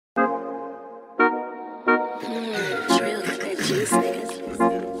These niggas.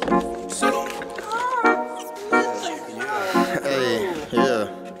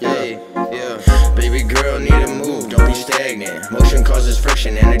 Baby girl, need a move, don't be stagnant. Motion causes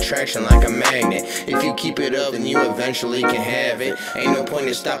friction and attraction like a magnet. If you keep it up, then you eventually can have it. Ain't no point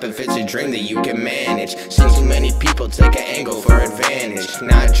in stop if it's a dream that you can manage. Seen too many people take an angle for advantage.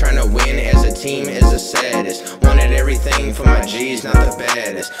 Not trying to win as a team is the saddest. Wanted everything for my G's, not the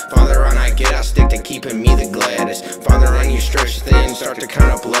baddest. Farther on I get, I stick to keeping me the gladdest. Farther on you stretch thin, start to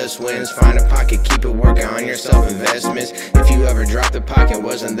count up less wins. Find a pocket, keep it working on your self-investments. If you ever drop the pocket,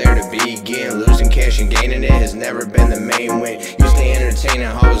 wasn't there to begin. Losing cash and gaining it has never been the main win. You stay entertaining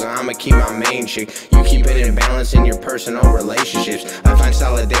hoes, I'ma keep my main chick. You keep it in balance in your personal relationships. I find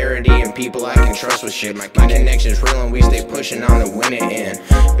solidarity in people I can trust with shit. My connections real and we stay pushing on the winning end.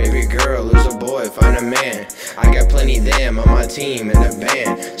 Baby girl, lose a boy, find a man. I got plenty of them on my team in the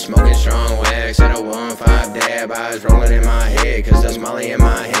band. Smoking strong wax at a 1-5 dab. Eyes rolling in my head cause there's Molly in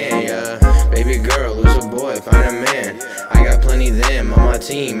my hand, yeah. Baby girl, lose a boy, find a man. I got plenty of them on my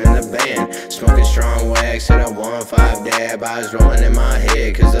team in the band. Smoking strong wax at a 1-5 dab. Eyes rolling in my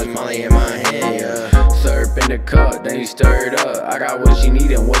head cause there's Molly in my hand, yeah. Slurp in the cup, then you stir it up. I got what she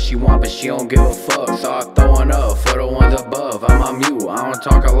need and what she want, but she don't give a fuck. So I'm throwing up for the ones above. I'm on mute, I don't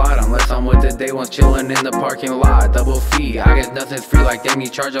talk a lot unless I'm with the day ones chilling in the parking lot. Double fee, I guess nothing's free like them, you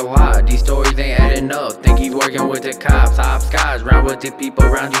charge a lot. These stories ain't adding up, think you working with the cops. Hopscotch, round with the people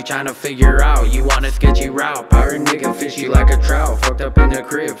around you trying to figure out. You want a sketchy route, pirate nigga fishy like a trout. Fucked up in the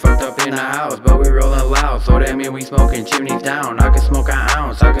crib, fucked up in the house, but we rolling loud, so that mean we smoking chimneys down. I could smoke an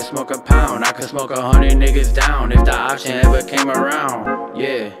ounce, I could smoke a pound, I could smoke 100 niggas down if the option ever came around.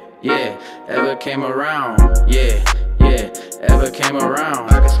 Yeah, ever came around. Yeah, ever came around.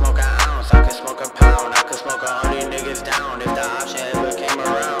 I could smoke an ounce, I could smoke a pound, I could smoke 100 niggas down if the option ever came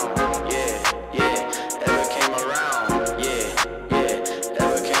around. Yeah, ever came around. Yeah,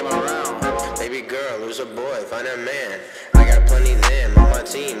 ever came around. Baby girl, lose a boy, find a man. I got plenty of them on my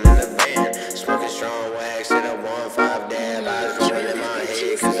team in the band. Smoking strong wax at a 1-5 dab. Eyes rolling